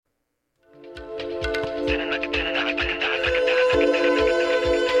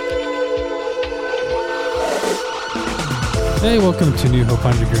Hey, welcome to New Hope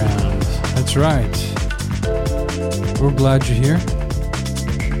Underground. That's right. We're glad you're here.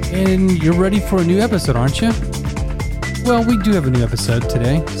 And you're ready for a new episode, aren't you? Well, we do have a new episode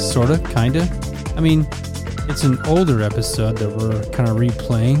today. Sorta, kinda. I mean, it's an older episode that we're kind of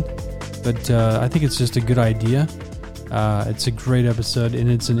replaying, but I think it's just a good idea. It's a great episode,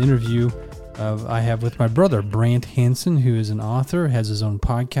 and it's an interview I have with my brother, Brant Hansen, who is an author, has his own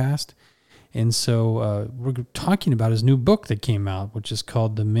podcast. And so we're talking about his new book that came out, which is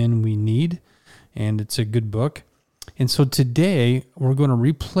called The Men We Need, and it's a good book. And so today we're going to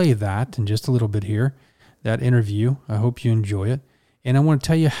replay that in just a little bit here, that interview. I hope you enjoy it. And I want to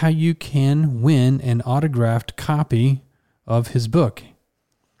tell you how you can win an autographed copy of his book.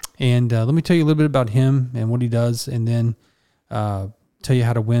 And let me tell you a little bit about him and what he does, and then tell you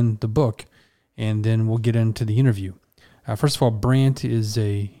how to win the book. And then we'll get into the interview. First of all, Brant is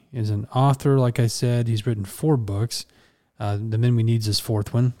an author. Like I said, he's written 4 books. The Men We Need is his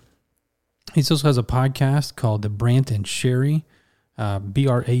 4th one. He also has a podcast called The Brant and Sherry.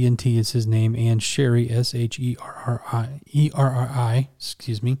 Brant is his name, and Sherry, Sherri,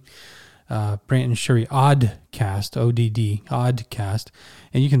 excuse me. Brant and Sherry Oddcast, ODD, Oddcast.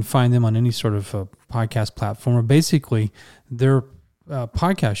 And you can find them on any sort of podcast platform. Or basically, their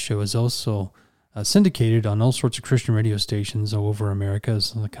podcast show is also syndicated on all sorts of Christian radio stations all over America.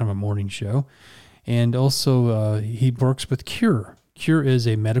 It's kind of a morning show. And also he works with Cure. Cure is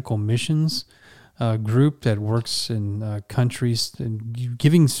a medical missions group that works in countries and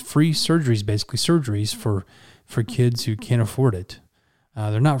giving free surgeries, basically surgeries for kids who can't afford it.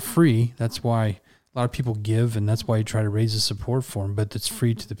 They're not free. That's why a lot of people give, and that's why you try to raise the support for them. But it's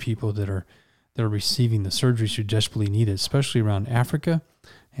free to the people that are receiving the surgeries who desperately need it, especially around Africa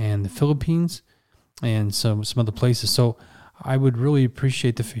and the Philippines and some other places. So I would really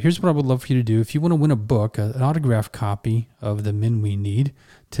appreciate here's what I would love for you to do. If you want to win a book, an autographed copy of The Men We Need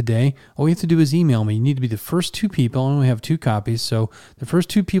today, all you have to do is email me. You need to be the first 2 people. I only have 2 copies. So the first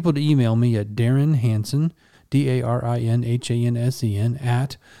 2 people to email me at Darren Hansen, DARINHANSEN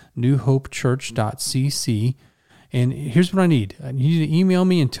at newhopechurch.cc. And here's what I need. I need you to email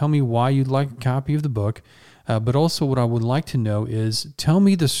me and tell me why you'd like a copy of the book. But also what I would like to know is tell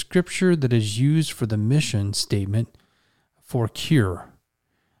me the scripture that is used for the mission statement for Cure.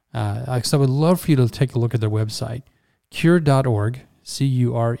 So I would love for you to take a look at their website, cure.org,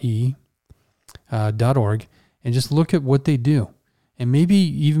 CURE.org, and just look at what they do. And maybe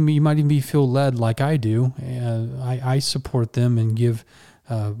even you might even feel led like I do. I support them and give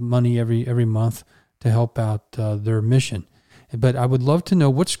money every month to help out their mission. But I would love to know,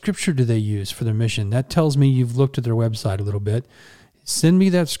 what scripture do they use for their mission? That tells me you've looked at their website a little bit. Send me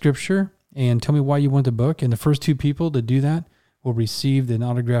that scripture and tell me why you want the book. And the first 2 people to do that will receive an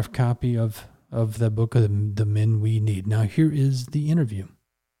autographed copy of the book of The Men We Need. Now, here is the interview.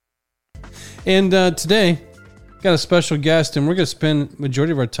 And today, got a special guest, and we're going to spend the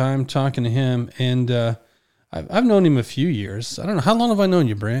majority of our time talking to him. And I've known him a few years. I don't know. How long have I known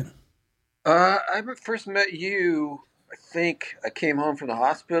you, Brant? I first met you, I think I came home from the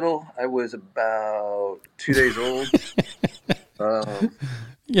hospital. I was about 2 days old.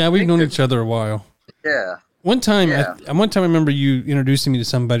 Yeah, we've known each other a while. Yeah. One time I remember you introducing me to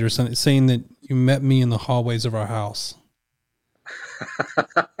somebody or something, saying that you met me in the hallways of our house.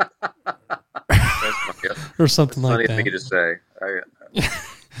 Or something like that. Funny thing to say.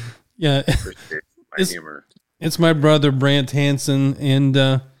 Yeah. Appreciate my humor. It's my brother, Brant Hansen,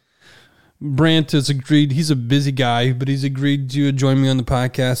 and Brant has agreed. He's a busy guy, but he's agreed to join me on the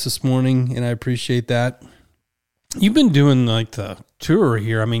podcast this morning, and I appreciate that. You've been doing like the tour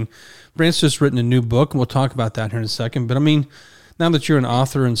here. I mean, Brant's just written a new book, and we'll talk about that here in a second. But I mean, now that you're an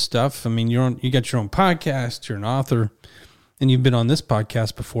author and stuff, I mean, you got your own podcast, you're an author, and you've been on this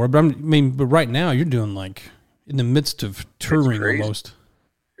podcast before. But but right now you're doing like in the midst of touring almost.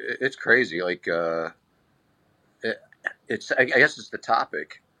 It's crazy. Like, I guess it's the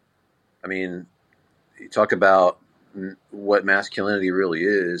topic. I mean, you talk about what masculinity really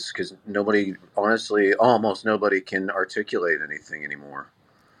is, because almost nobody can articulate anything anymore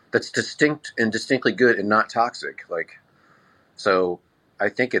that's distinct and distinctly good and not toxic. Like, so I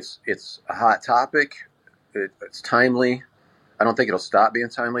think it's a hot topic. It's timely. I don't think it'll stop being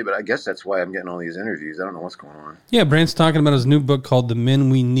timely, but I guess that's why I'm getting all these interviews. I don't know what's going on. Yeah, Brant's talking about his new book called The Men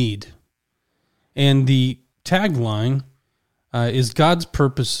We Need. And the tagline is God's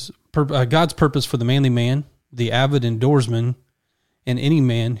purpose for the manly man, the avid indoorsman, and any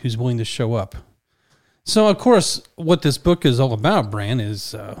man who's willing to show up. So, of course, what this book is all about, Brant,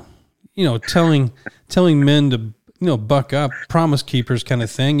 is, telling men to, buck up, promise keepers kind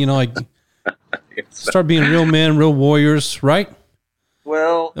of thing, like Start being real men, real warriors, right?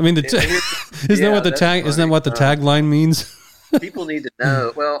 Well, I mean, isn't that what the tagline means? People need to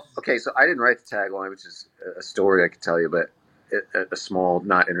know. Well, okay, so I didn't write the tagline, which is a story I could tell you, but a small,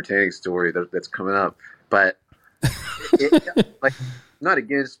 not entertaining story that's coming up. But like, not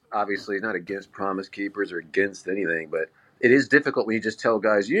against Promise Keepers or against anything, but it is difficult when you just tell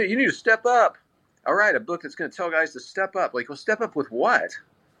guys, you need to step up. All right, a book that's going to tell guys to step up. Like, well, step up with what?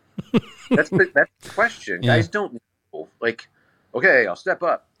 That's the question. Yeah. Guys don't know. Like, okay, I'll step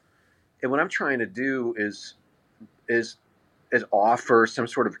up. And what I'm trying to do is offer some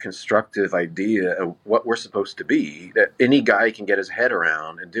sort of constructive idea of what we're supposed to be, that any guy can get his head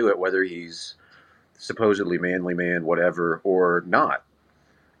around and do it, whether he's supposedly manly man, whatever, or not.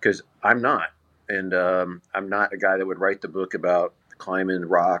 Because I'm not. And I'm not a guy that would write the book about climbing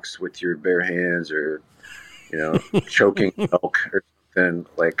rocks with your bare hands or, choking milk or something.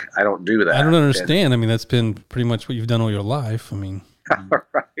 Like, I don't do that. I don't understand. I mean, that's been pretty much what you've done all your life. I mean,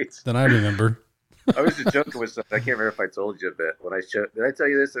 right. That I remember. I was just joking with something. I can't remember if I told you a bit. Did I tell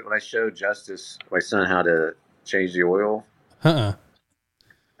you this? That when I showed Justice, my son, how to change the oil? I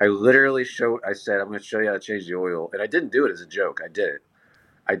literally I said, I'm going to show you how to change the oil. And I didn't do it as a joke. I did it.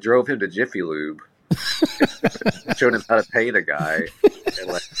 I drove him to Jiffy Lube, showed him how to paint a guy. And it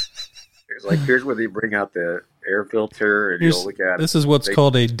was here's where they bring out the air filter and you'll look at it. This is what's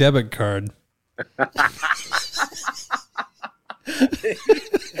called a debit card. They'll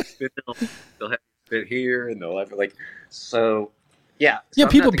have fit here and they'll have so. Yeah. So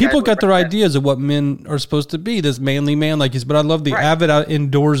people got their ideas of what men are supposed to be. This manly man, but I love the avid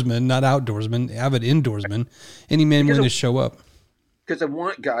indoorsman, not outdoorsman, avid indoorsman. Any man willing to show up. Because I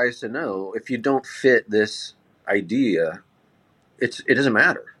want guys to know, if you don't fit this idea, it doesn't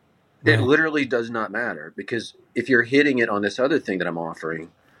matter. Right. It literally does not matter, because if you're hitting it on this other thing that I'm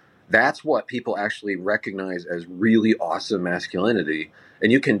offering, that's what people actually recognize as really awesome masculinity.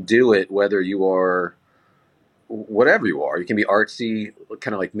 And you can do it whether you are whatever you are. You can be artsy,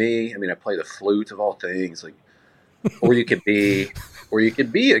 kind of like me. I mean, I play the flute of all things, or you could be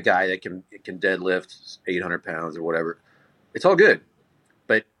a guy that can deadlift 800 pounds or whatever. It's all good.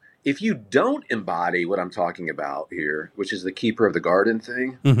 But if you don't embody what I'm talking about here, which is the keeper of the garden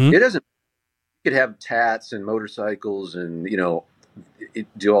thing, It doesn't. You could have tats and motorcycles and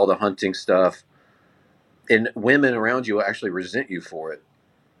do all the hunting stuff, and women around you will actually resent you for it,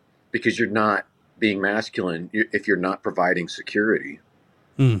 because you're not being masculine if you're not providing security.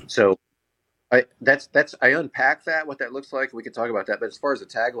 So I unpack that, what that looks like. We could talk about that. But as far as the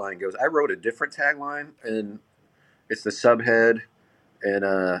tagline goes, I wrote a different tagline, and it's the subhead,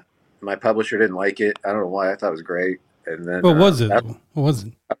 and my publisher didn't like it. I don't know why. I thought it was great. And then what was it? What was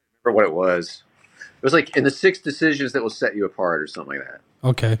it? I don't remember what it was. It was in the 6 decisions that will set you apart or something like that.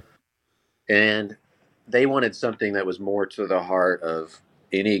 Okay. And they wanted something that was more to the heart of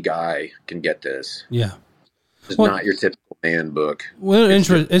any guy can get this. Yeah. It's not your typical man book. Well,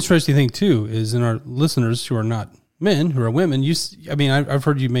 interesting thing too is, in our listeners who are not men, who are women, I've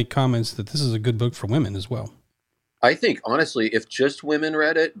heard you make comments that this is a good book for women as well. I think, honestly, if just women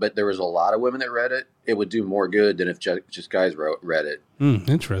read it, but there was a lot of women that read it, it would do more good than if just guys read it.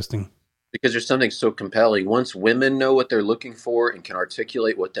 Interesting. Because there's something so compelling. Once women know what they're looking for and can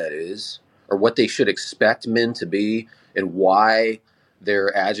articulate what that is, or what they should expect men to be, and why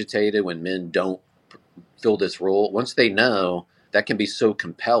they're agitated when men don't fill this role, once they know, that can be so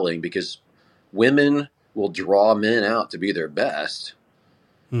compelling, because women will draw men out to be their best.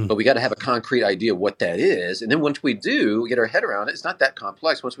 But we got to have a concrete idea of what that is. And then once we do get our head around it, it's not that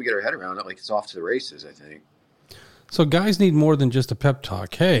complex. Once we get our head around it, it's off to the races, I think. So guys need more than just a pep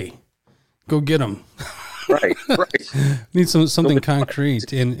talk. Hey, go get them. Right. Need something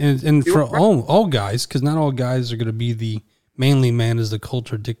concrete. And for all guys, because not all guys are going to be the manly man as the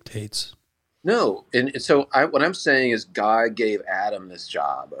culture dictates. No. And so what I'm saying is, God gave Adam this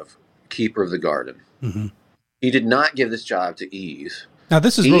job of keeper of the garden. Mm-hmm. He did not give this job to Eve. Now,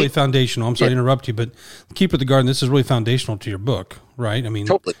 this is really foundational. I'm sorry to interrupt you, but Keeper of the Garden, this is really foundational to your book, right? I mean,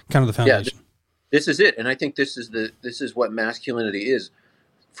 totally. Kind of the foundation. Yeah, this is it. And I think this is what masculinity is.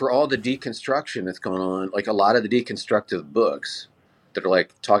 For all the deconstruction that's going on, a lot of the deconstructive books that are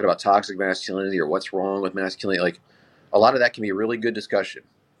talking about toxic masculinity or what's wrong with masculinity, a lot of that can be a really good discussion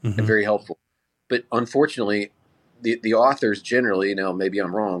and very helpful. But unfortunately, the authors generally, now maybe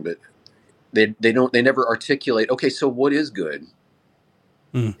I'm wrong, but they never articulate, okay, so what is good?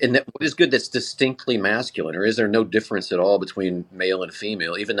 And what is good that's distinctly masculine? Or is there no difference at all between male and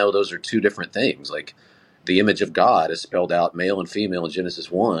female, even though those are two different things? The image of God is spelled out male and female in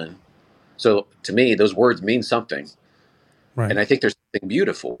Genesis 1. So to me, those words mean something. Right. And I think there's something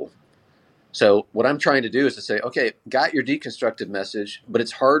beautiful. So what I'm trying to do is to say, okay, got your deconstructive message, but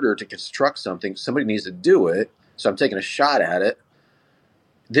it's harder to construct something. Somebody needs to do it. So I'm taking a shot at it.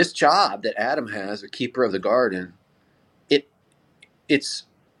 This job that Adam has, the keeper of the garden, it's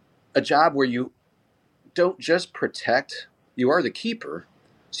a job where you don't just protect, you are the keeper.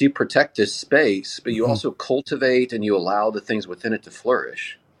 So you protect this space, but you also cultivate and you allow the things within it to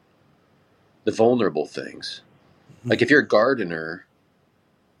flourish. The vulnerable things. Like if you're a gardener,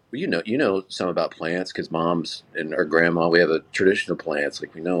 well, you know some about plants because moms and our grandma, we have a traditional plants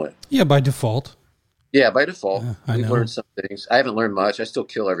like we know it. Yeah, by default. Yeah, by default. We've learned some things. I haven't learned much. I still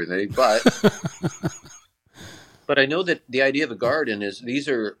kill everything, but but I know that the idea of a garden is these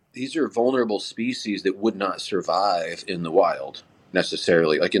are vulnerable species that would not survive in the wild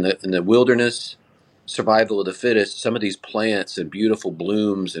necessarily. Like in the wilderness, survival of the fittest, some of these plants and beautiful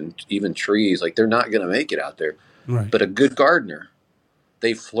blooms and even trees, like they're not going to make it out there. Right. But a good gardener,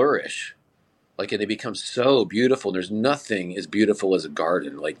 they flourish. Like, and they become so beautiful. There's nothing as beautiful as a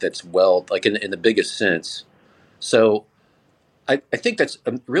garden. Like that's like in the biggest sense. So I think that's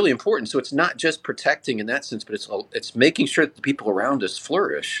really important. So it's not just protecting in that sense, but it's making sure that the people around us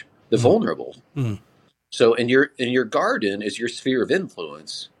flourish, the vulnerable. So in your garden is your sphere of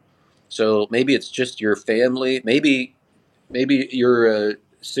influence. So maybe it's just your family. Maybe you're a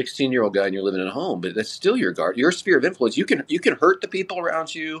 16-year-old guy and you're living at home, but that's still your garden, your sphere of influence. You can hurt the people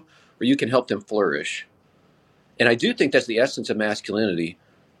around you, or you can help them flourish. And I do think that's the essence of masculinity.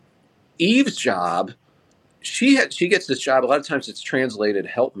 Eve's job, she gets this job. A lot of times it's translated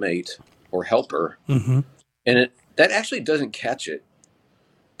helpmate or helper, and that actually doesn't catch it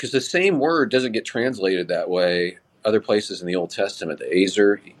because the same word doesn't get translated that way other places in the Old Testament. The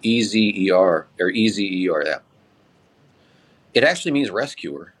Ezer, E-Z-E-R, or E-Z-E-R, that. It actually means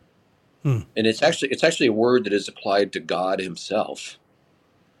rescuer. And it's actually a word that is applied to God himself.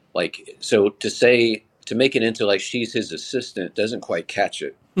 Like, so to make it into like she's his assistant doesn't quite catch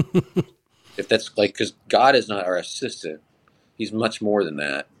it. If that's like, because God is not our assistant. He's much more than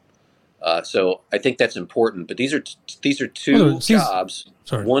that. So I think that's important. But these are two jobs.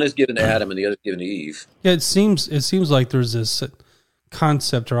 Sorry. One is given to Adam and the other is given to Eve. Yeah, it seems like there's this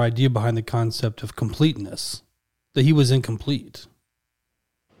concept or idea behind the concept of completeness, that he was incomplete.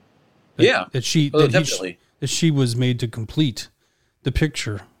 That she was made to complete the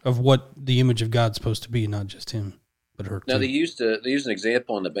picture of what the image of God's supposed to be, not just him, but her. Now too. they used an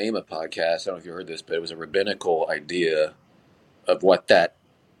example on the Bema podcast. I don't know if you heard this, but it was a rabbinical idea of what that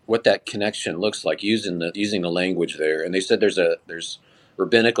connection looks like using the language there. And they said there's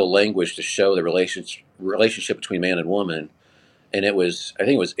rabbinical language to show the relationship between man and woman, and I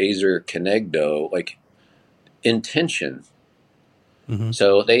think it was Ezer Kenegdo, like intention.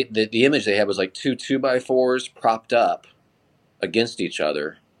 So the image they had was like two 2x4s propped up against each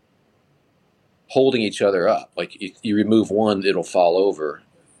other, holding each other up. Like you remove one, it'll fall over,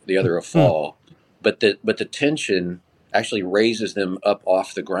 the other will fall. But the tension actually raises them up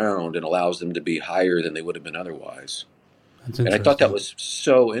off the ground and allows them to be higher than they would have been otherwise. And I thought that was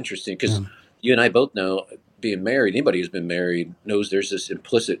so interesting because you and I both know, being married, anybody who's been married knows there's this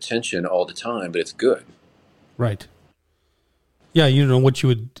implicit tension all the time, but it's good. Right. Yeah, you don't know what you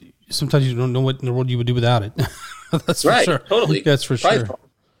would. Sometimes you don't know what in the world you would do without it. That's right, for sure. Totally. That's for sure.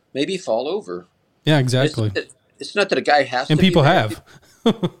 Maybe fall over. Yeah, exactly. It's not that a guy has to. And people have.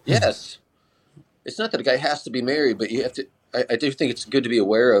 Yes. It's not that a guy has to be married, but you have to. I do think it's good to be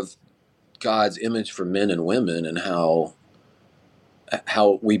aware of God's image for men and women and how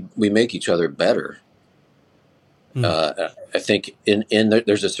we make each other better. I think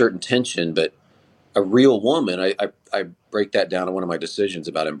there's a certain tension, but a real woman, I break that down in one of my decisions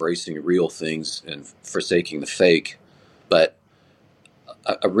about embracing real things and forsaking the fake. But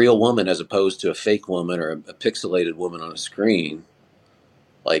a real woman, as opposed to a fake woman or a pixelated woman on a screen,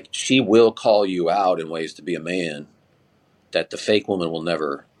 like she will call you out in ways to be a man that the fake woman will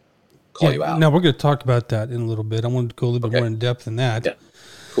never call you out. Now we're going to talk about that in a little bit. I want to go a little bit more in depth than that. Yeah.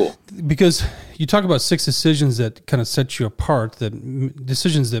 Cool. Because you talk about 6 decisions that kind of set you apart,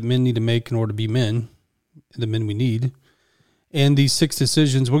 decisions that men need to make in order to be men, the men we need. And these 6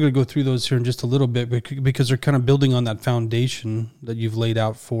 decisions, we're going to go through those here in just a little bit because they're kind of building on that foundation that you've laid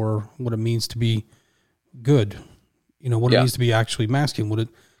out for what it means to be good. You know, what it means to be actually masculine,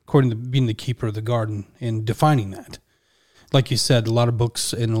 according to being the keeper of the garden and defining that. Like you said, a lot of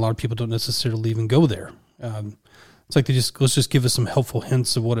books and a lot of people don't necessarily even go there. It's like let's just give us some helpful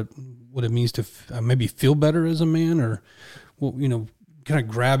hints of what it means to maybe feel better as a man, or, well, you know, kind of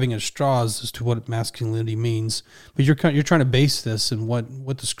grabbing at straws as to what masculinity means. But you're trying to base this in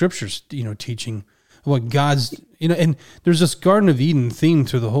what the scriptures, you know, teaching what God's, and there's this Garden of Eden theme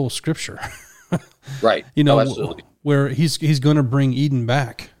through the whole scripture. Right. Absolutely. Where he's going to bring Eden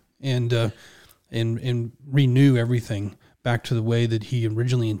back and renew everything back to the way that he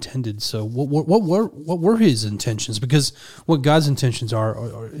originally intended. So what were his intentions? Because what God's intentions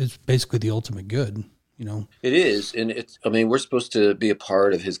are is basically the ultimate good, It is. And we're supposed to be a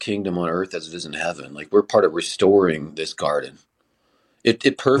part of his kingdom on earth as it is in heaven. Like, we're part of restoring this garden.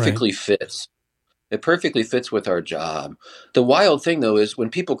 It perfectly fits. It perfectly fits with our job. The wild thing, though, is when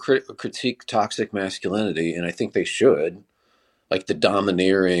people critique toxic masculinity, and I think they should, like the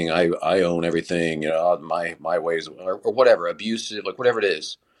domineering, I own everything, my ways, or whatever, abusive, like whatever it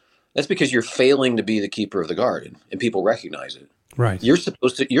is. That's because you're failing to be the keeper of the garden, and people recognize it. Right. You're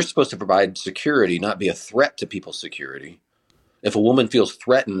supposed to provide security, not be a threat to people's security. If a woman feels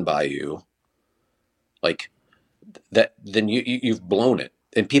threatened by you, like that, then you've blown it.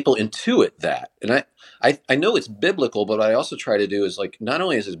 And people intuit that. And I know it's biblical, but what I also try to do is, like, not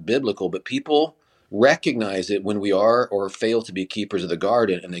only is it biblical, but people recognize it when we are or fail to be keepers of the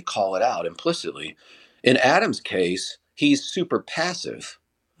garden, and they call it out implicitly. In Adam's case, he's super passive.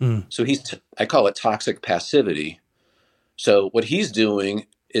 So I call it toxic passivity. So what he's doing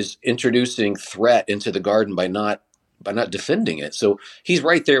is introducing threat into the garden by not defending it. So he's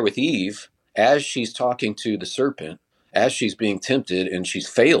right there with Eve as she's talking to the serpent, as she's being tempted and she's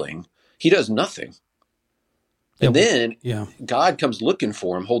failing. He does nothing. And then God comes looking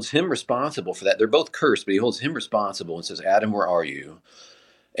for him, holds him responsible for that. They're both cursed, but he holds him responsible and says, Adam, where are you?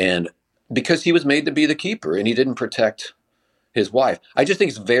 And because he was made to be the keeper and he didn't protect his wife. I just think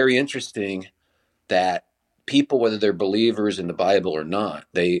it's very interesting that people, whether they're believers in the Bible or not,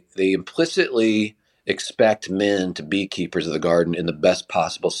 they implicitly expect men to be keepers of the garden in the best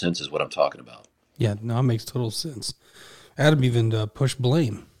possible sense is what I'm talking about. Yeah, no, it makes total sense. Adam even pushed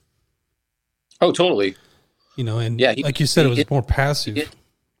blame. Oh, totally. Like you said, it was more passive.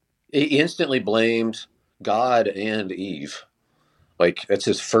 He instantly blamed God and Eve. Like, that's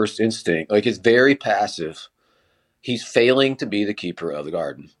his first instinct. Like, it's very passive. He's failing to be the keeper of the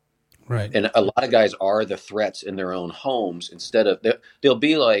garden. Right. And a lot of guys are the threats in their own homes instead of, they'll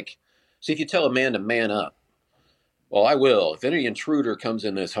be like, see, if you tell a man to man up, well, I will. If any intruder comes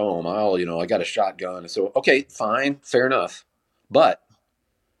in this home, I got a shotgun. So, okay, fine, fair enough. But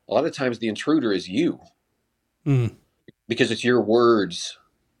a lot of times the intruder is you. Because it's your words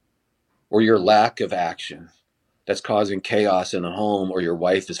or your lack of action that's causing chaos in the home, or your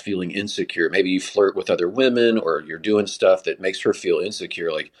wife is feeling insecure. Maybe you flirt with other women, or you're doing stuff that makes her feel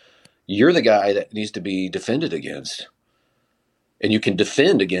insecure. Like, you're the guy that needs to be defended against. And you can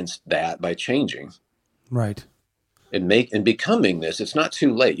defend against that by changing. Right. And becoming this. It's not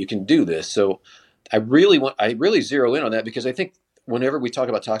too late. You can do this. So I really zero in on that, because I think whenever we talk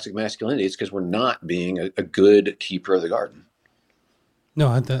about toxic masculinity, it's because we're not being a good keeper of the garden.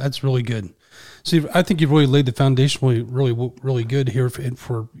 No, that's really good. See, I think you've really laid the foundation really good here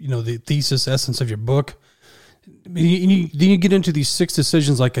for the thesis essence of your book. Then you get into these 6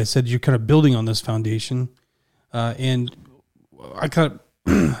 decisions. Like I said, you're kind of building on this foundation. And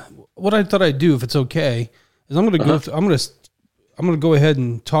what I thought I'd do, if it's okay, is I'm going to go ahead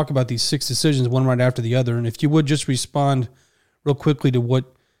and talk about these 6 decisions, one right after the other. And if you would just respond real quickly to what,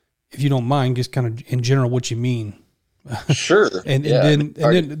 if you don't mind, just kind of in general what you mean. Sure. Then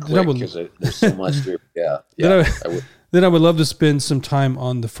I would, there's so much to, then I would love to spend some time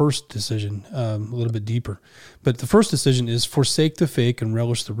on the first decision, a little bit deeper. But the first decision is forsake the fake and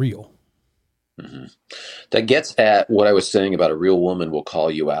relish the real. Mm-hmm. That gets at what I was saying about a real woman will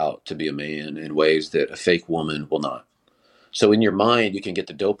call you out to be a man in ways that a fake woman will not. So in your mind, you can get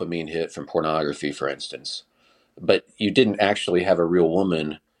the dopamine hit from pornography, for instance, but you didn't actually have a real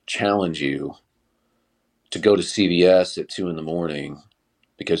woman challenge you to go to CVS at 2 a.m.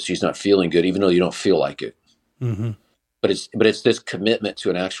 because she's not feeling good, even though you don't feel like it. Mm-hmm. But it's this commitment to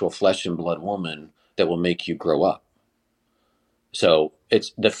an actual flesh and blood woman that will make you grow up. So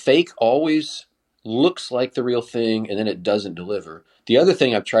it's the fake always looks like the real thing, and then it doesn't deliver. The other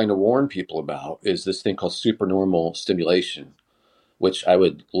thing I'm trying to warn people about is this thing called supernormal stimulation, which I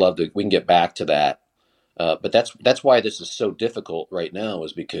would love to. We can get back to that. But that's why this is so difficult right now,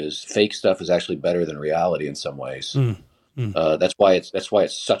 is because fake stuff is actually better than reality in some ways. That's why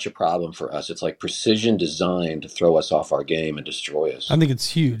it's such a problem for us. It's like precision designed to throw us off our game and destroy us. I think it's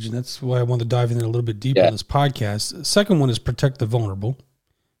huge, and that's why I want to dive in a little bit deeper in this podcast. The second one is protect the vulnerable.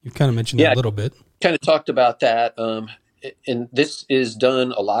 You've kind of mentioned that a little bit. Kind of talked about that, and this is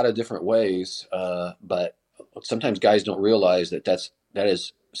done a lot of different ways. But sometimes guys don't realize that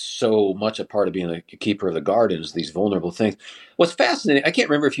is so much a part of being a keeper of the garden, is these vulnerable things. What's fascinating, I can't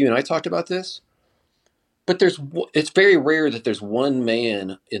remember if you and I talked about this, but it's very rare that there's one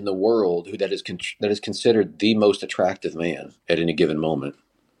man in the world that is considered the most attractive man at any given moment.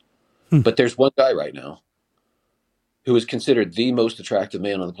 Hmm. But there's one guy right now who is considered the most attractive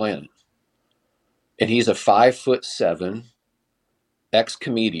man on the planet, and he's a 5'7"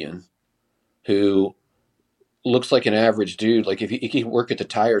 ex-comedian who looks like an average dude. Like if he could work at the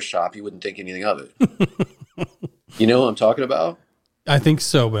tire shop, you wouldn't think anything of it. You know what I'm talking about? I think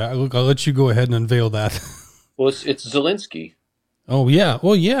so, but I'll let you go ahead and unveil that. Well, it's Zelensky. Oh yeah.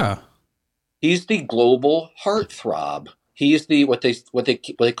 Well, yeah. He's the global heartthrob. He's the what they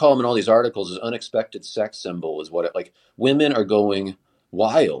call him in all these articles is unexpected sex symbol is what it like. Women are going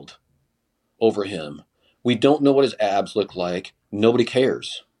wild over him. We don't know what his abs look like. Nobody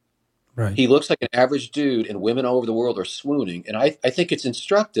cares. Right. He looks like an average dude, and women all over the world are swooning. And I think it's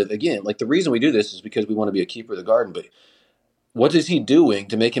instructive. Again, like the reason we do this is because we want to be a keeper of the garden. But what is he doing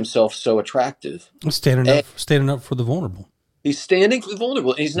to make himself so attractive? Standing up for the vulnerable. He's standing for the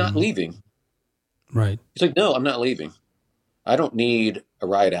vulnerable, and he's not leaving. Right. He's like, no, I'm not leaving. I don't need a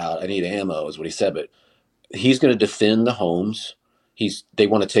ride out. I need ammo, is what he said. But he's going to defend the homes. They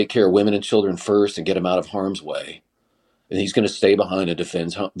want to take care of women and children first and get them out of harm's way. And he's going to stay behind and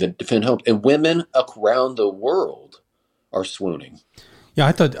defend homes. And women around the world are swooning. Yeah,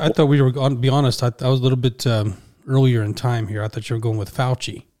 I thought we were. To be honest, I was a little bit earlier in time here. I thought you were going with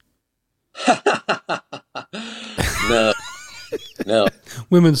Fauci. No.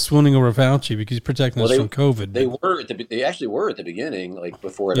 Women swooning over Fauci because he's protecting us from COVID. They actually were at the beginning, like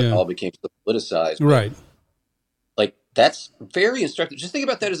before it all became so politicized. Right. Like that's very instructive. Just think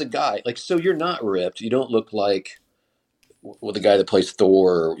about that as a guy. Like, so you're not ripped. You don't look like the guy that plays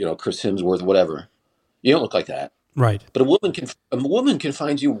Thor, or, Chris Hemsworth, whatever. You don't look like that. Right. But a woman can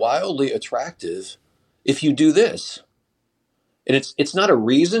find you wildly attractive if you do this. And it's not a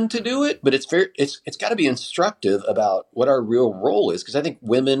reason to do it, but it's got to be instructive about what our real role is, because I think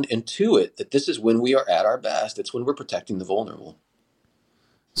women intuit that this is when we are at our best. It's when we're protecting the vulnerable.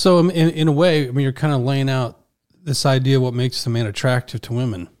 So in a way, I mean, you're kind of laying out this idea of what makes a man attractive to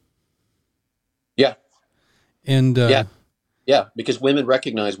women. Yeah. And yeah, because women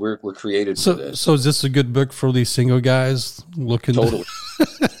recognize we're created for this. So is this a good book for these single guys looking? Totally.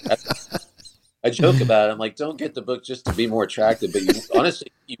 I joke about it. I'm like, don't get the book just to be more attractive, but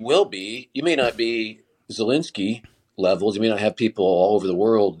honestly, you will be. You may not be Zelensky levels. You may not have people all over the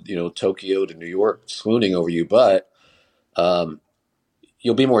world, Tokyo to New York swooning over you, but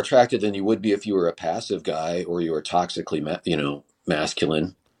you'll be more attractive than you would be if you were a passive guy or you were toxically,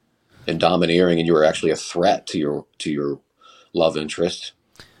 masculine and domineering, and you were actually a threat to your love interest.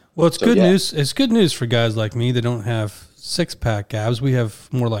 Well, it's good news. It's good news for guys like me that don't have 6-pack abs. We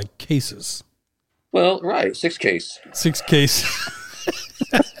have more like cases. Well, right. 6 case.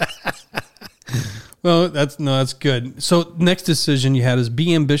 Well, that's good. So next decision you had is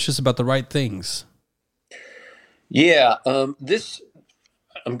be ambitious about the right things. Yeah. I'm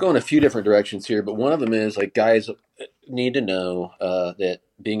going a few different directions here, but one of them is like guys need to know that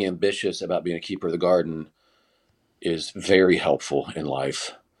being ambitious about being a keeper of the garden is very helpful in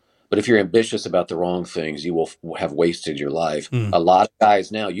life. But if you're ambitious about the wrong things, you will have wasted your life. A lot of guys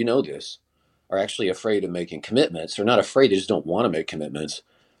now, this, are actually afraid of making commitments. They're not afraid, they just don't want to make commitments.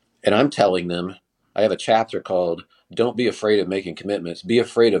 And I'm telling them, I have a chapter called Don't Be Afraid of Making Commitments. Be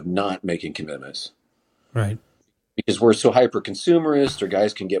afraid of not making commitments. Right. Because we're so hyper consumerist, or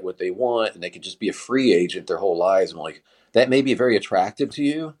guys can get what they want and they can just be a free agent their whole lives. I'm like, that may be very attractive to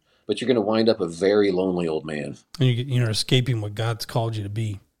you, but you're going to wind up a very lonely old man. And you're escaping what God's called you to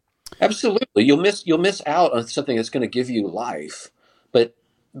be. Absolutely. You'll miss out on something that's going to give you life.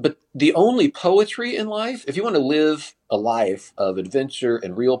 But the only poetry in life, if you want to live a life of adventure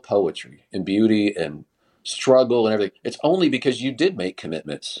and real poetry and beauty and struggle and everything, it's only because you did make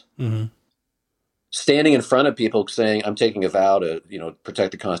commitments. Mm-hmm. Standing in front of people saying, I'm taking a vow to,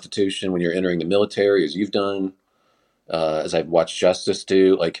 protect the Constitution when you're entering the military, as you've done, as I've watched Justice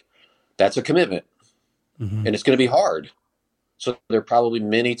do, like that's a commitment. Mm-hmm. And it's going to be hard. So there are probably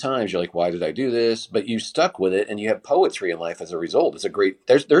many times you're like, why did I do this? But you stuck with it and you have poetry in life as a result.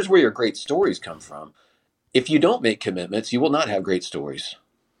 There's where your great stories come from. If you don't make commitments, you will not have great stories.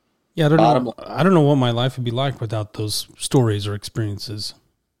 Yeah, I don't know what my life would be like without those stories or experiences.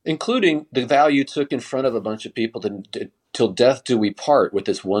 Including the vow you took in front of a bunch of people till death do we part with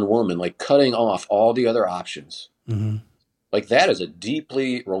this one woman, like cutting off all the other options. Mm-hmm. Like that is a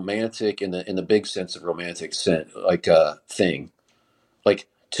deeply romantic in the big sense of romantic thing. Like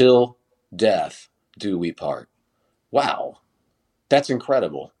till death do we part. Wow. That's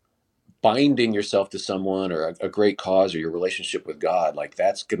incredible. binding yourself to someone or a great cause or your relationship with God, like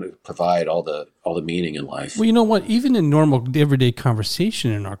that's going to provide all the meaning in life. Well, you know what? Even in normal everyday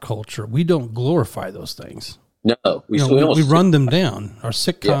conversation in our culture, we don't glorify those things. No, we run them down. Our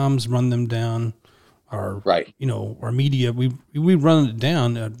sitcoms run them down. Our our media, we run it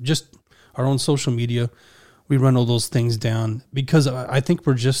down. Just our own social media, we run all those things down because I think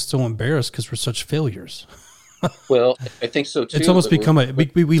we're just so embarrassed because we're such failures. Well, I think so too. It's almost become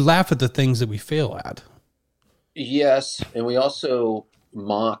we laugh at the things that we fail at. Yes, and we also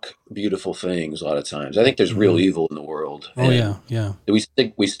mock beautiful things a lot of times. I think there's real evil in the world. Oh yeah.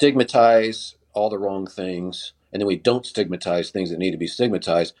 We stigmatize all the wrong things, and then we don't stigmatize things that need to be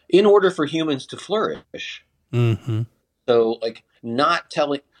stigmatized in order for humans to flourish. Mm-hmm. So,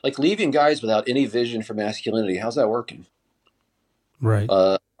 leaving guys without any vision for masculinity, how's that working? Right.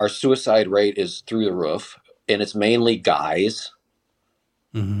 Our suicide rate is through the roof, and it's mainly guys.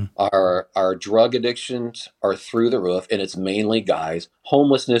 Mm-hmm. Our drug addictions are through the roof, and it's mainly guys.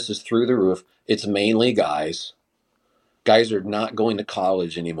 Homelessness is through the roof. It's mainly guys. Guys are not going to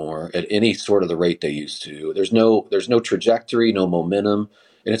college anymore at any sort of the rate they used to. There's no trajectory, no momentum,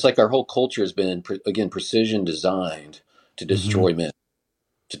 and it's like our whole culture has been precision designed to destroy men,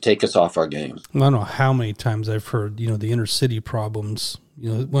 to take us off our game. Well, I don't know how many times I've heard the inner city problems.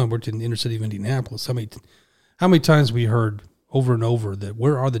 When I worked in the inner city of Indianapolis, how many times we heard over and over that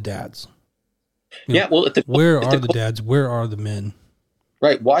where are the dads? Where are the dads? Where are the men?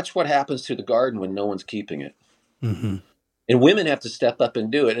 Right. Watch what happens to the garden when no one's keeping it. Mm-hmm. And women have to step up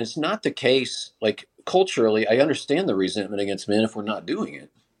and do it. And it's not the case, like culturally, I understand the resentment against men if we're not doing it.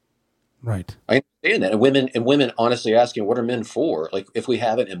 Right. I understand that. And women honestly asking, what are men for? Like if we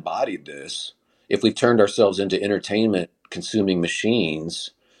haven't embodied this, if we've turned ourselves into entertainment consuming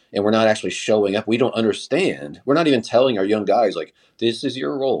machines and we're not actually showing up, we don't understand. We're not even telling our young guys, like, this is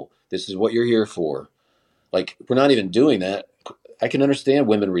your role. This is what you're here for. Like, we're not even doing that. I can understand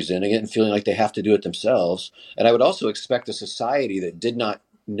women resenting it and feeling like they have to do it themselves. And I would also expect a society that did not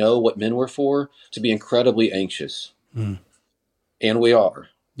know what men were for to be incredibly anxious. Mm. And we are.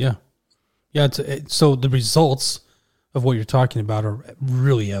 Yeah. Yeah. So the results of what you're talking about are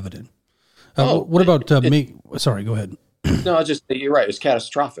really evident. What about me? Sorry, go ahead. No, I just, you're right. It's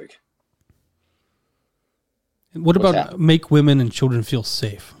catastrophic. What about make women and children feel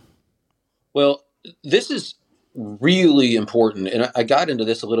safe? Well, this is really important. And I got into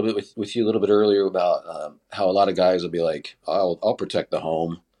this a little bit with you a little bit earlier about how a lot of guys will be like, I'll protect the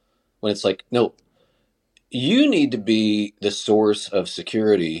home. When it's like, no, you need to be the source of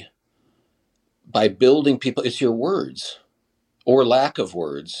security by building people. It's your words or lack of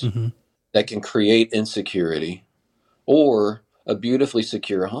words that can create insecurity or a beautifully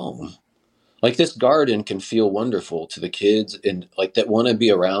secure home. Like this garden can feel wonderful to the kids and like that want to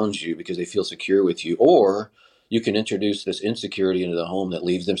be around you because they feel secure with you. Or you can introduce this insecurity into the home that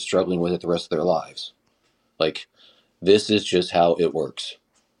leaves them struggling with it the rest of their lives. Like this is just how it works.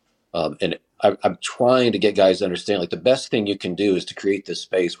 And I'm trying to get guys to understand, like the best thing you can do is to create this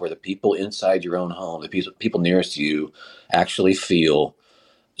space where the people inside your own home, the people nearest you actually feel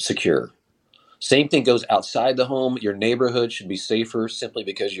secure. Same thing goes outside the home. Your neighborhood should be safer simply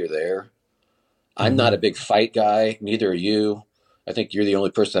because you're there. I'm not a big fight guy. Neither are you. I think you're the only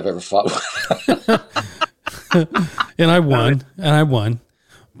person I've ever fought with. And I won.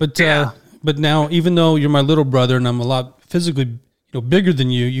 But but now, even though you're my little brother and I'm a lot physically bigger than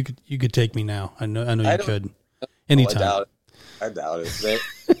you, you could take me now. I know you could. Anytime. I doubt it.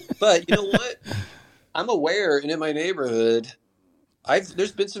 But you know what? I'm aware, and in my neighborhood, I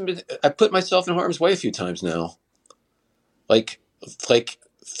put myself in harm's way a few times now. Like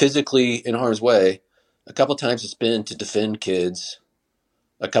physically in harm's way. A couple times it's been to defend kids.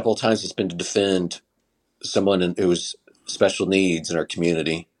 A couple of times it's been to defend someone who's special needs in our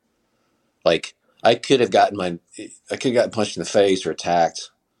community. Like I could have gotten punched in the face or attacked,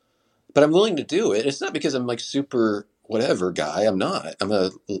 but I'm willing to do it. It's not because I'm like super whatever guy. I'm not. I'm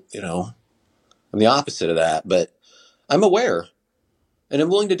the opposite of that, but I'm aware and I'm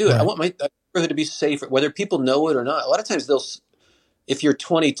willing to do it. I want my neighborhood to be safe, whether people know it or not. A lot of times if you're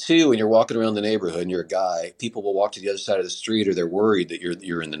 22 and you're walking around the neighborhood and you're a guy, people will walk to the other side of the street or they're worried that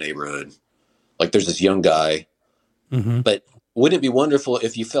you're in the neighborhood. Like there's this young guy, but wouldn't it be wonderful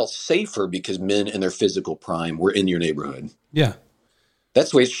if you felt safer because men in their physical prime were in your neighborhood? Yeah.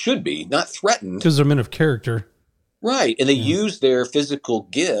 That's the way it should be, not threatened. Because they're men of character. Right. And they use their physical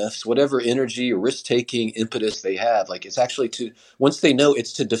gifts, whatever energy or risk-taking impetus they have. Like it's actually once they know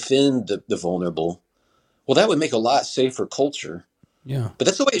it's to defend the vulnerable, well, that would make a lot safer culture. Yeah. But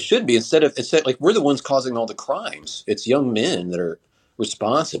that's the way it should be. Instead like we're the ones causing all the crimes. It's young men that are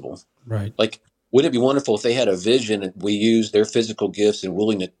responsible. Right. Like, wouldn't it be wonderful if they had a vision and we used their physical gifts and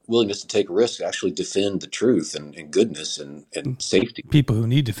willingness to take risks to actually defend the truth and goodness and safety? People who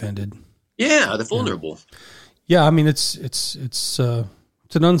need defended. Yeah, the Yeah. vulnerable. Yeah, I mean it's an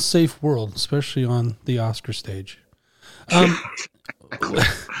unsafe world, especially on the Oscar stage.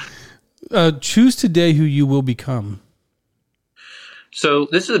 Choose today who you will become. So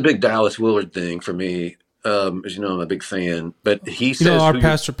this is a big Dallas Willard thing for me. As you know, I'm a big fan, but he says, Our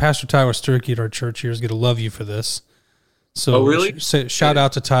Pastor Tyler Sturkey at our church here is going to love you for this. So, oh, really? Shout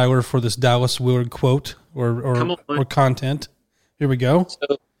out to Tyler for this Dallas Willard quote or content. Here we go.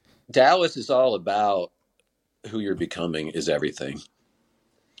 So Dallas is all about who you're becoming is everything.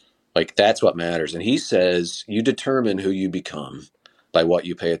 Like, that's what matters. And he says you determine who you become by what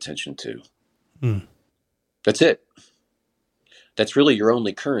you pay attention to. That's it. That's really your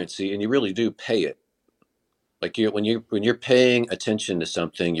only currency, and you really do pay it. Like, when you're paying attention to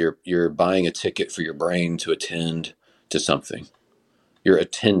something, you're buying a ticket for your brain to attend to something. You're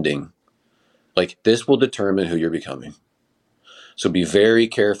attending. Like, this will determine who you're becoming. So be very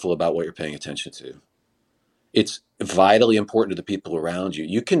careful about what you're paying attention to. It's vitally important to the people around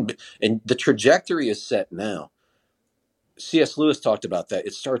you. And the trajectory is set now. C.S. Lewis talked about that.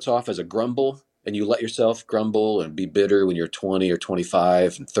 It starts off as a grumble, and you let yourself grumble and be bitter when you're 20 or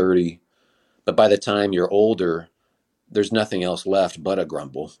 25 and 30. But by the time you're older, there's nothing else left but a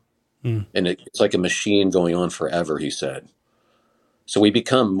grumble. And it's like a machine going on forever, he said. So we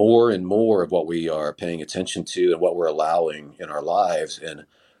become more and more of what we are paying attention to and what we're allowing in our lives. And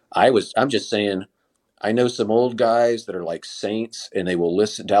I'm just saying, I know some old guys that are like saints, and they will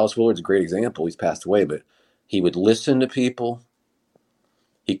listen. Dallas Willard's a great example. He's passed away, but he would listen to people.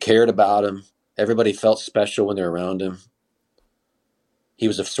 He cared about them. Everybody felt special when they're around him. He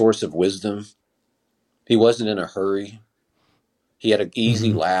was a source of wisdom. He wasn't in a hurry. He had an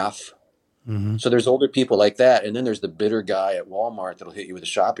easy laugh. So there's older people like that. And then there's the bitter guy at Walmart that'll hit you with a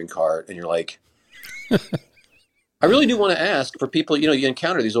shopping cart. And you're like, I really do want to ask for people, you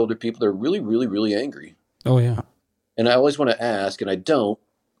encounter these older people that are really, really, really angry. Oh, yeah. And I always want to ask, and I don't,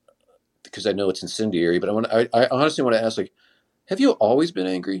 because I know it's incendiary, but I honestly want to ask, like, have you always been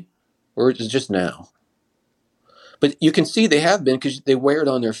angry? Or is it just now? But you can see they have been, because they wear it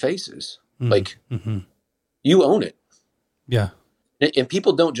on their faces. Like, you own it. Yeah. And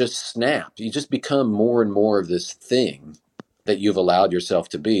people don't just snap. You just become more and more of this thing that you've allowed yourself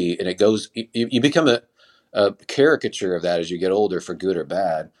to be. And it goes, you become a caricature of that as you get older, for good or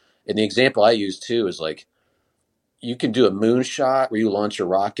bad. And the example I use too is, like, you can do a moonshot where you launch a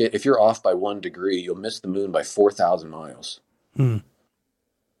rocket. If you're off by 1 degree, you'll miss the moon by 4,000 miles.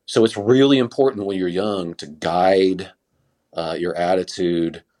 So it's really important when you're young to guide your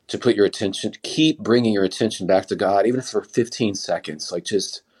attitude, to put your attention, keep bringing your attention back to God, even for 15 seconds. Like,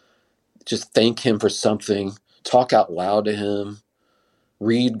 just thank him for something, talk out loud to him,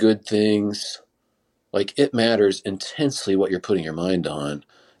 read good things. Like, it matters intensely what you're putting your mind on.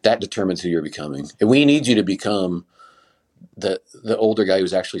 That determines who you're becoming. And we need you to become the older guy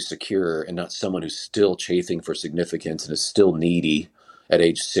who's actually secure, and not someone who's still chafing for significance and is still needy at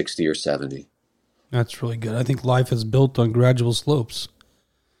age 60 or 70. That's really good. I think life is built on gradual slopes.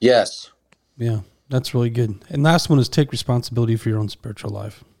 Yes. Yeah, that's really good. And last one is take responsibility for your own spiritual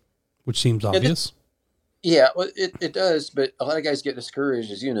life, which seems obvious. Yeah, well, it does, but a lot of guys get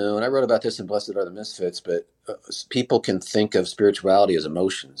discouraged, as you know, and I wrote about this in Blessed Are the Misfits, but people can think of spirituality as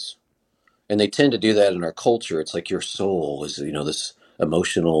emotions, and they tend to do that in our culture. It's like your soul is, this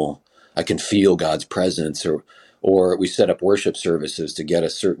emotional, I can feel God's presence, or we set up worship services to get a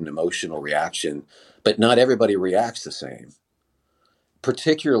certain emotional reaction, but not everybody reacts the same.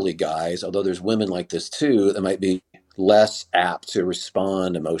 Particularly guys, although there's women like this too, that might be less apt to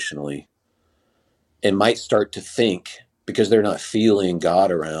respond emotionally and might start to think, because they're not feeling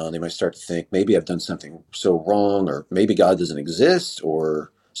God around, they might start to think, maybe I've done something so wrong, or maybe God doesn't exist,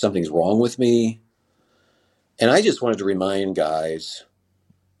 or something's wrong with me. And I just wanted to remind guys,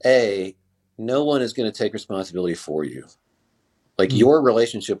 no one is going to take responsibility for you. Like, your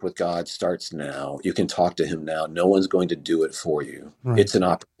relationship with God starts now. You can talk to him now. No one's going to do it for you. Right. It's an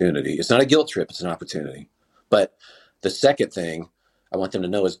opportunity. It's not a guilt trip. It's an opportunity. But the second thing I want them to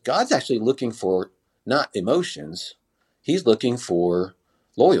know is God's actually looking for not emotions. He's looking for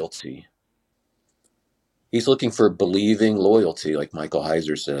loyalty. He's looking for believing loyalty, like Michael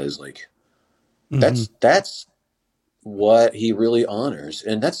Heiser says. Like, that's what he really honors.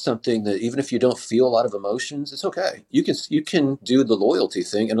 And that's something that, even if you don't feel a lot of emotions, it's okay. You can do the loyalty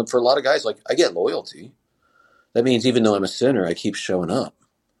thing. And for a lot of guys, like, I get loyalty. That means even though I'm a sinner, I keep showing up.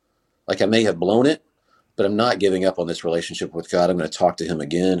 Like, I may have blown it. but I'm not giving up on this relationship with God. I'm going to talk to him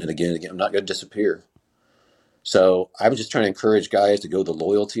again and again and again. I'm not going to disappear. So I was just trying to encourage guys to go the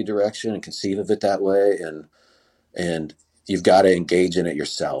loyalty direction and conceive of it that way. And you've got to engage in it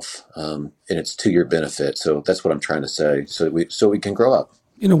yourself. And it's to your benefit. So that's what I'm trying to say. So we can grow up.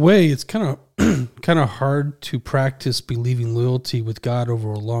 In a way, it's kind of hard to practice believing loyalty with God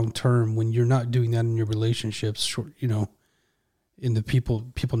over a long term when you're not doing that in your relationships, in the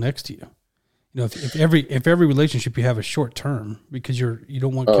people next to you. If every relationship you have is short term because you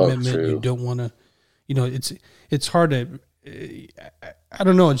don't want commitment, true. you don't want to, it's hard to. I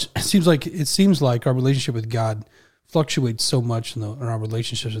don't know. It seems like our relationship with God fluctuates so much in our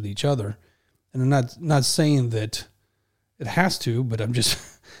relationships with each other, and I'm not saying that it has to, but it just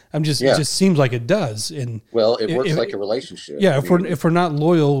seems like it does. And it works like a relationship. Yeah, if we're not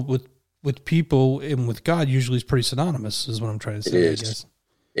loyal with people and with God, usually it's pretty synonymous, is what I'm trying to say. I guess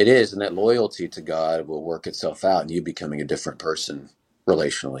it is, and that loyalty to God will work itself out in you becoming a different person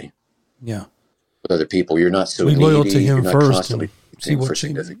relationally. Yeah, with other people, you're not so be needy, loyal to Him you're first, constantly and see what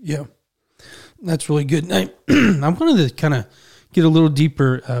changes. Yeah, that's really good. I wanted to kind of get a little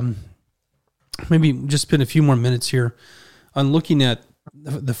deeper. Maybe just spend a few more minutes here on looking at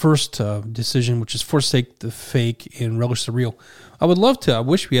the first decision, which is forsake the fake and relish the real. I would love to. I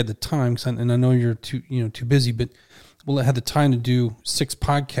wish we had the time, and I know you're too busy, but we'll have the time to do 6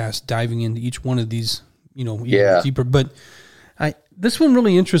 podcasts diving into each one of these, even deeper. But this one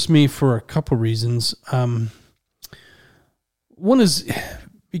really interests me for a couple reasons. One is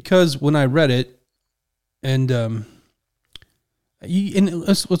because when I read it, and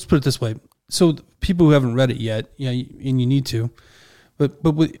let's put it this way. So people who haven't read it yet, and you need to, but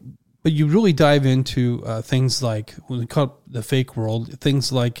you really dive into things like what we call the fake world,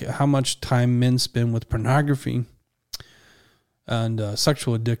 things like how much time men spend with pornography and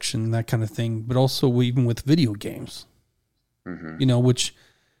sexual addiction, that kind of thing, but also even with video games, which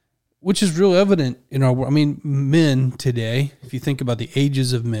is real evident in our world. I mean, men today, if you think about the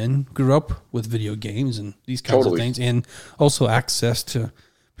ages of men, grew up with video games and these kinds of things, and also access to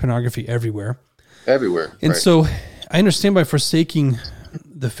pornography everywhere. And so I understand by forsaking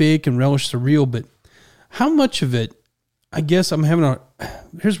the fake and relish the real, but how much of it, I guess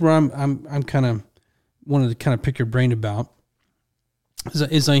here's where I'm kind of wanted to kind of pick your brain about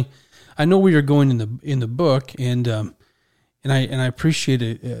is I know where you're going in the book, and I appreciate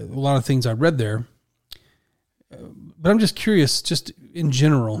a lot of things I read there, but I'm just curious, just in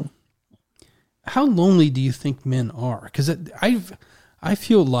general, how lonely do you think men are? Because I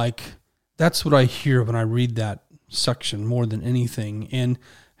feel like that's what I hear when I read that section more than anything. And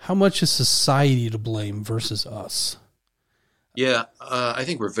how much is society to blame versus us? Yeah, I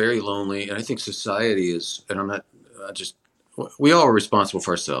think we're very lonely, and I think society is, and I'm not we all are responsible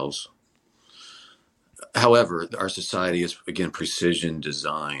for ourselves. However, our society is, again, precision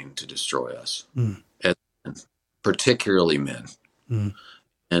designed to destroy us, as men, particularly men.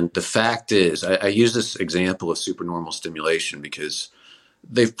 And the fact is, I use this example of supernormal stimulation because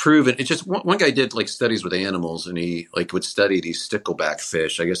they've proven it. Just one guy did studies with animals, and he would study these stickleback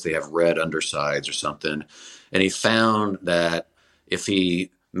fish. I guess they have red undersides or something. And he found that if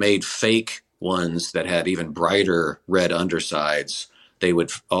he made fake ones that had even brighter red undersides, they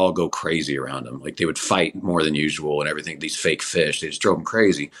would all go crazy around them. They would fight more than usual and everything. These fake fish, they just drove them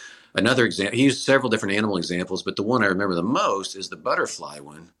crazy. Another example, he used several different animal examples, but the one I remember the most is the butterfly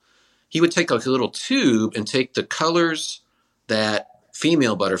one. He would take a little tube and take the colors that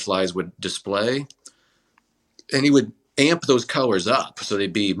female butterflies would display, and he would amp those colors up so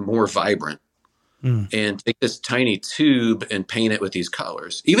they'd be more vibrant, and take this tiny tube and paint it with these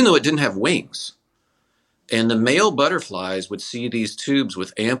colors, even though it didn't have wings. And the male butterflies would see these tubes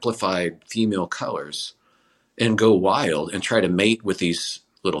with amplified female colors and go wild and try to mate with these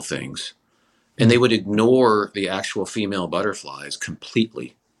little things. And they would ignore the actual female butterflies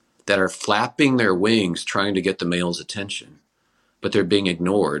completely that are flapping their wings trying to get the male's attention. But they're being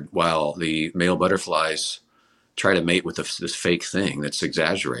ignored while the male butterflies try to mate with this fake thing that's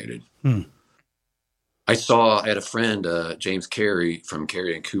exaggerated. I had a friend, James Carey from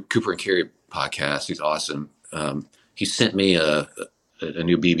Carey and Cooper and Carey podcast. He's awesome. He sent me a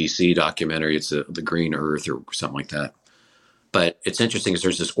new BBC documentary. It's The Green Earth or something like that. But it's interesting because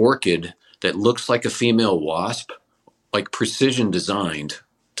there's this orchid that looks like a female wasp, precision designed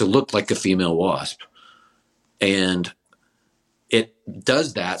to look like a female wasp. And it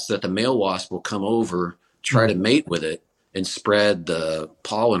does that so that the male wasp will come over, try to mate with it, and spread the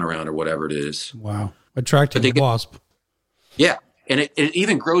pollen around or whatever it is. Wow. Attracting the wasp. Yeah. And it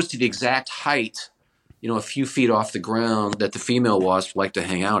even grows to the exact height, a few feet off the ground that the female wasp like to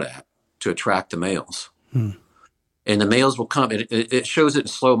hang out at to attract the males. Hmm. And the males will come, and it shows it in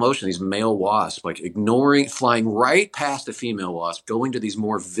slow motion, these male wasps, like flying right past the female wasp, going to these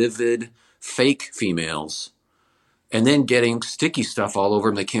more vivid, fake females, and then getting sticky stuff all over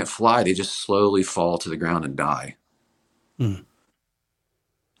them. They can't fly. They just slowly fall to the ground and die. Hmm.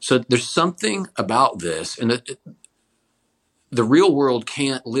 So there's something about this, and the real world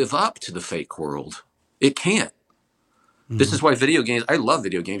can't live up to the fake world. It can't. This is why video games, I love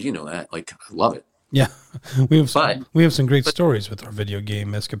video games. You know that. Like, I love it. Yeah, we have some great but stories with our video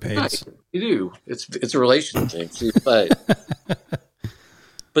game escapades. Right, you do. It's a relational thing.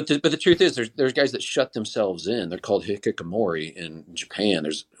 But the truth is, there's guys that shut themselves in. They're called hikikomori in Japan.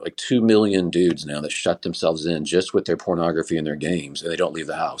 There's like 2 million dudes now that shut themselves in just with their pornography and their games, and they don't leave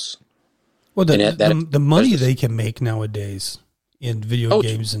the house. Well, the money they can make nowadays in video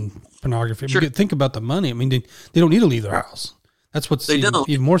games and pornography. Sure. I mean, think about the money. I mean, they don't need to leave their house. That's what's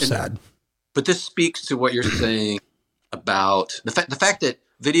even more sad. But this speaks to what you're saying about the fact that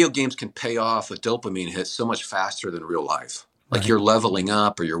video games can pay off with dopamine hits so much faster than real life. Like you're leveling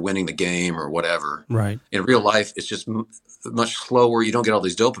up or you're winning the game or whatever. Right. In real life, it's just much slower. You don't get all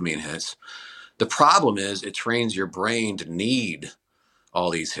these dopamine hits. The problem is it trains your brain to need all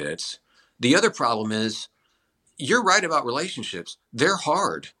these hits. The other problem is you're right about relationships. They're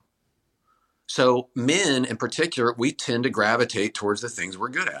hard. So men in particular, we tend to gravitate towards the things we're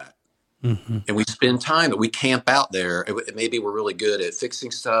good at. Mm-hmm. And we spend time, we camp out there. Maybe we're really good at fixing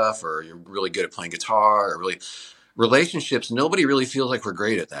stuff, or you're really good at playing guitar, or relationships. Nobody really feels like we're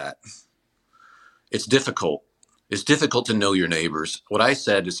great at that. It's difficult. It's difficult to know your neighbors. What I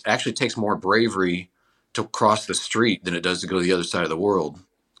said is actually takes more bravery to cross the street than it does to go to the other side of the world.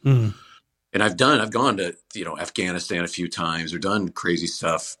 Mm. And I've gone to, Afghanistan a few times or done crazy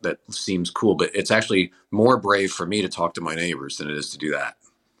stuff that seems cool, but it's actually more brave for me to talk to my neighbors than it is to do that.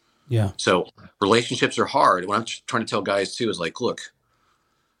 Yeah. So relationships are hard. What I'm trying to tell guys too is like, look,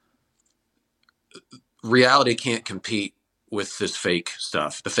 reality can't compete with this fake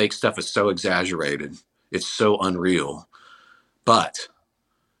stuff. The fake stuff is so exaggerated. It's so unreal. But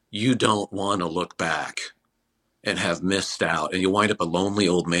you don't want to look back and have missed out. And you wind up a lonely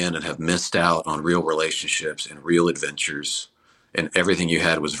old man and have missed out on real relationships and real adventures. And everything you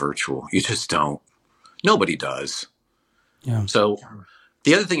had was virtual. You just don't. Nobody does. Yeah. So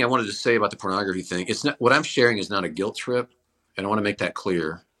the other thing I wanted to say about the pornography thing, it's not, what I'm sharing is not a guilt trip. And I want to make that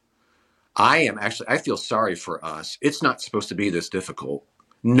clear. I feel sorry for us. It's not supposed to be this difficult.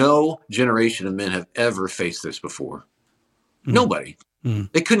 No generation of men have ever faced this before. Mm-hmm. Nobody. Mm-hmm.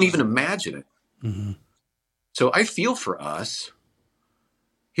 They couldn't even imagine it. Mm-hmm. So I feel for us.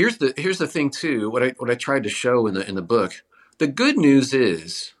 Here's the thing too. What I tried to show in the book. The good news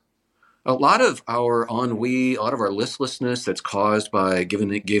is a lot of our ennui, a lot of our listlessness that's caused by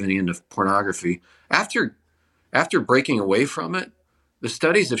giving into pornography. After breaking away from it, the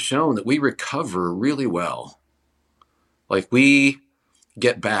studies have shown that we recover really well. Like we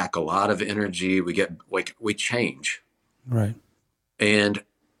get back a lot of energy. We change. Right. And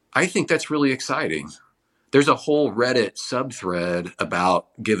I think that's really exciting. There's a whole Reddit subthread about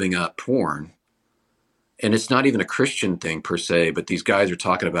giving up porn. And it's not even a Christian thing per se, but these guys are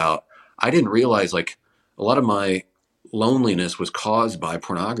talking about, I didn't realize like a lot of my loneliness was caused by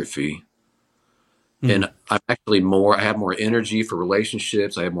pornography. And I'm actually I have more energy for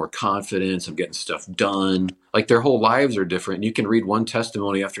relationships. I have more confidence. I'm getting stuff done. Like their whole lives are different. And you can read one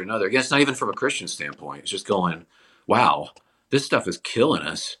testimony after another. Again, it's not even from a Christian standpoint. It's just going, wow, this stuff is killing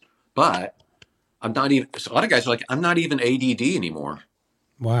us. But I'm not even, so a lot of guys are like, I'm not even ADD anymore.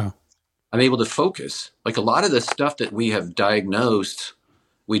 Wow. I'm able to focus. Like a lot of the stuff that we have diagnosed,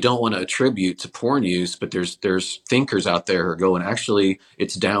 we don't want to attribute to porn use, but there's thinkers out there who are going, actually,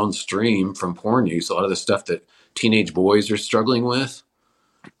 it's downstream from porn use. A lot of the stuff that teenage boys are struggling with,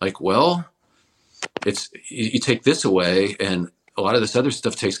 like, well, you take this away and a lot of this other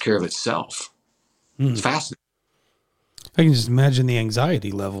stuff takes care of itself. It's fascinating. I can just imagine the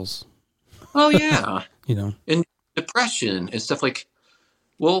anxiety levels. Oh, yeah. And depression and stuff like,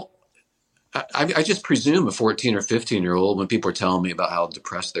 well, I just presume a 14 or 15-year-old, when people are telling me about how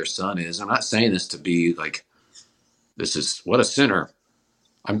depressed their son is, I'm not saying this to be like, this is what a sinner.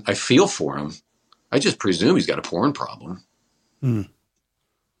 I feel for him. I just presume he's got a porn problem.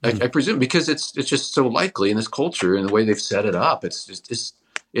 I presume because it's just so likely in this culture and the way they've set it up.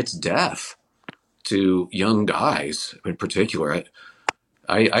 It's death to young guys in particular.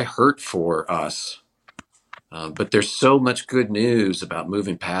 I hurt for us. But there's so much good news about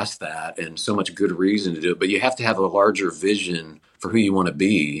moving past that and so much good reason to do it. But you have to have a larger vision for who you want to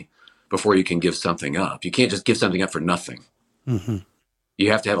be before you can give something up. You can't just give something up for nothing. Mm-hmm.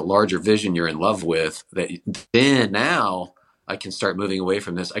 you have to have a larger vision you're in love with, that then now I can start moving away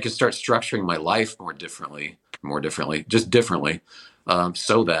from this. I can start structuring my life more differently, just differently,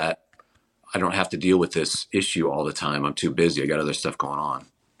 so that I don't have to deal with this issue all the time. I'm too busy. I got other stuff going on.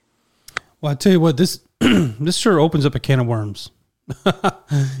 Well, I tell you what, this this sure opens up a can of worms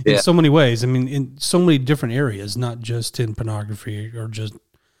in so many ways. I mean, in so many different areas, not just in pornography or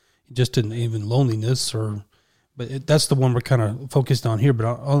just in even loneliness, but that's the one we're kind of focused on here. But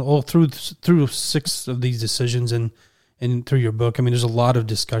all through 6 of these decisions and through your book, I mean, there's a lot of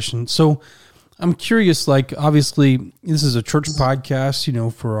discussion. So I'm curious, like, obviously this is a church podcast, you know,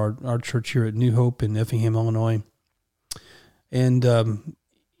 for our church here at New Hope in Effingham, Illinois. And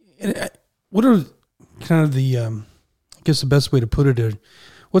what are kind of the, I guess the best way to put it is,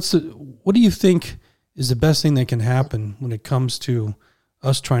 what do you think is the best thing that can happen when it comes to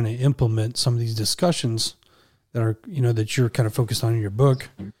us trying to implement some of these discussions that are, you know, that you're kind of focused on in your book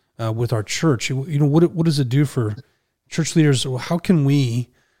with our church? You know, what does it do for church leaders? How can we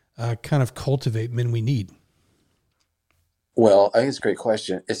kind of cultivate men we need? Well, I think it's a great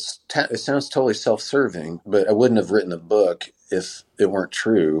question. It sounds totally self-serving, but I wouldn't have written a book if it weren't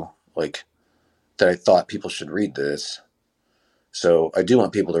true, like, that I thought people should read this. So I do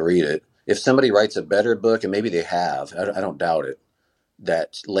want people to read it. If somebody writes a better book, and maybe they have, I don't doubt it,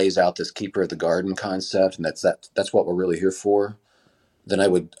 that lays out this keeper of the garden concept, and that's what we're really here for, then I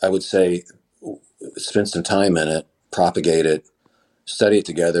would say spend some time in it, propagate it, study it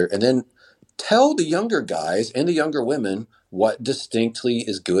together, and then tell the younger guys and the younger women what distinctly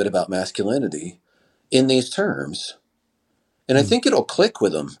is good about masculinity in these terms. And I think it'll click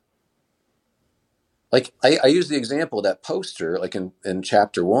with them. Like, I use the example of that poster, like in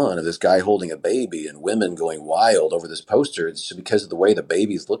chapter 1, of this guy holding a baby and women going wild over this poster. It's because of the way the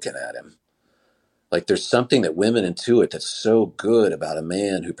baby's looking at him. Like, there's something that women intuit that's so good about a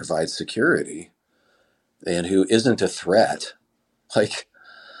man who provides security and who isn't a threat. Like,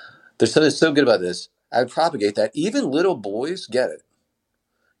 there's something so good about this. I would propagate that. Even little boys get it.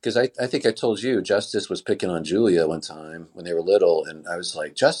 Because I think I told you, Justice was picking on Julia one time when they were little, and I was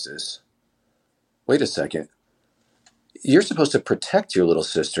like, Justice, wait a second. You're supposed to protect your little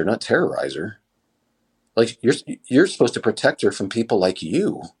sister, not terrorize her. Like, you're supposed to protect her from people like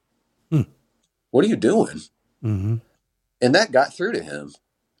you. What are you doing? Mm-hmm. And that got through to him.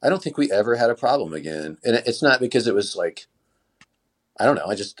 I don't think we ever had a problem again. And it's not because it was like, I don't know.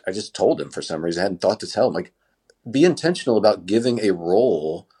 I just told him for some reason. I hadn't thought to tell him. Like, be intentional about giving a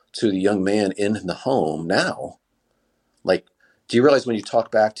role to the young man in the home now. Like, do you realize when you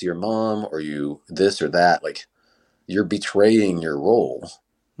talk back to your mom or you this or that, like, you're betraying your role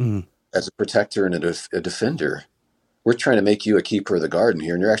as a protector and a defender? We're trying to make you a keeper of the garden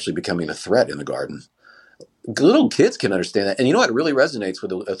here, and you're actually becoming a threat in the garden. Little kids can understand that. And you know what? It really resonates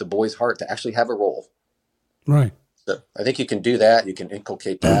with the boy's heart to actually have a role. Right. So I think you can do that. You can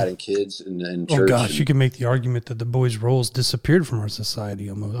inculcate that in kids and church. Oh gosh, you can make the argument that the boys' roles disappeared from our society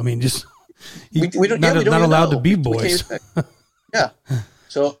almost. I mean, just we don't not allowed know. to be boys. Yeah.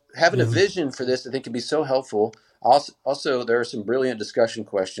 So having a vision for this, I think, can be so helpful. Also, there are some brilliant discussion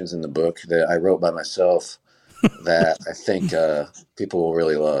questions in the book that I wrote by myself that I think people will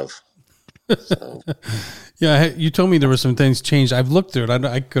really love. So. Yeah, you told me there were some things changed. I've looked through it.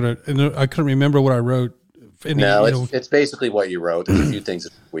 I couldn't remember what I wrote. It's basically what you wrote. There's a few things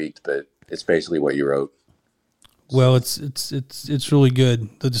that tweaked, but it's basically what you wrote. Well, it's really good.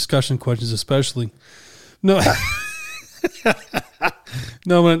 The discussion questions, especially. No,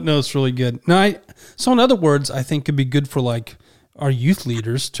 no, it's really good. No, so in other words, I think it'd be good for like our youth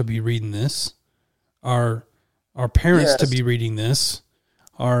leaders to be reading this, our parents to be reading this,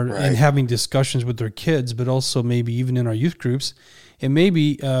 and having discussions with their kids, but also maybe even in our youth groups, and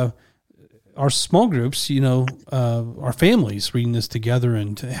maybe our small groups, our families reading this together,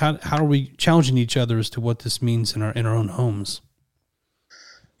 and how are we challenging each other as to what this means in our own homes?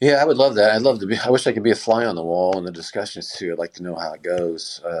 Yeah, I would love that. I'd love to be. I wish I could be a fly on the wall in the discussions too. I'd like to know how it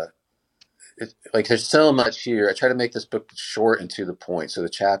goes. There's so much here. I try to make this book short and to the point, so the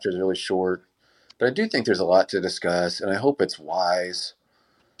chapters are really short. But I do think there's a lot to discuss, and I hope it's wise.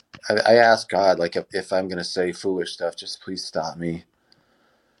 I ask God, like, if I'm going to say foolish stuff, just please stop me.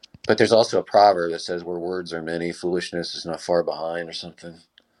 But there's also a proverb that says, where words are many, foolishness is not far behind, or something.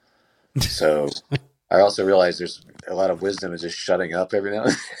 So I also realize there's a lot of wisdom is just shutting up every now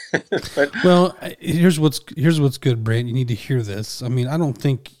and then. Well, here's what's good, Brant. You need to hear this. I mean, I don't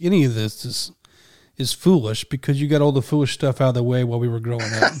think any of this is foolish, because you got all the foolish stuff out of the way while we were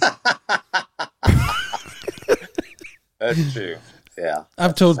growing up. That's true. Yeah.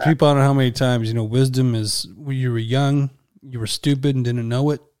 I've told people, I don't know how many times, wisdom is when you were young, you were stupid and didn't know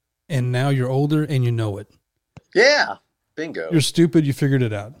it, and now you're older and you know it. Yeah, bingo. You're stupid, you figured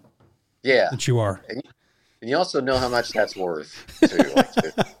it out. Yeah. That you are. And you also know how much that's worth,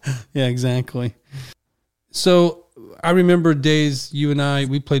 too. Yeah, exactly. So I remember days you and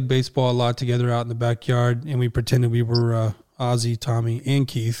we played baseball a lot together out in the backyard, and we pretended we were Ozzie, Tommy, and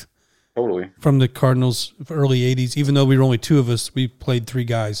Keith. Totally. From the Cardinals early 80s, even though we were only two of us, we played three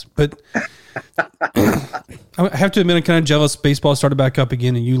guys. But I have to admit, I'm kind of jealous. Baseball started back up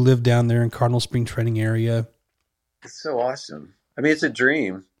again, and you live down there in Cardinal Spring Training area. It's so awesome. I mean, it's a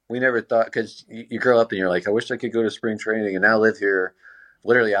dream. We never thought, because you grow up and you're like, I wish I could go to spring training, and now live here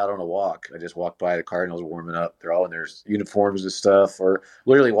literally out on a walk. I just walk by the Cardinals warming up. They're all in their uniforms and stuff, or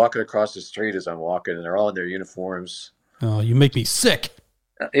literally walking across the street as I'm walking, and they're all in their uniforms. Oh, you make me sick.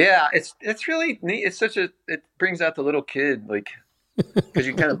 Yeah, it's really neat. It's it brings out the little kid, like, because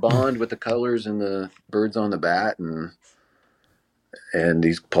you kind of bond with the colors and the birds on the bat and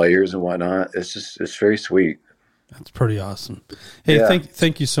these players and whatnot. It's very sweet. That's pretty awesome. Hey, yeah.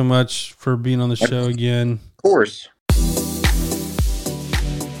 Thank you so much for being on the show again. Of course.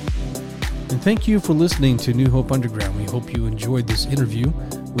 And thank you for listening to New Hope Underground. We hope you enjoyed this interview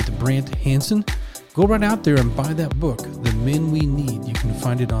with Brant Hansen. Go right out there and buy that book, The Men We Need. You can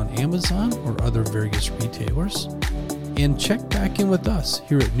find it on Amazon or other various retailers. And check back in with us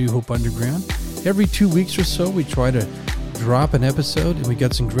here at New Hope Underground. Every 2 weeks or so, we try to drop an episode, and we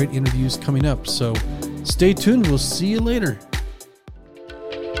got some great interviews coming up. So stay tuned. We'll see you later.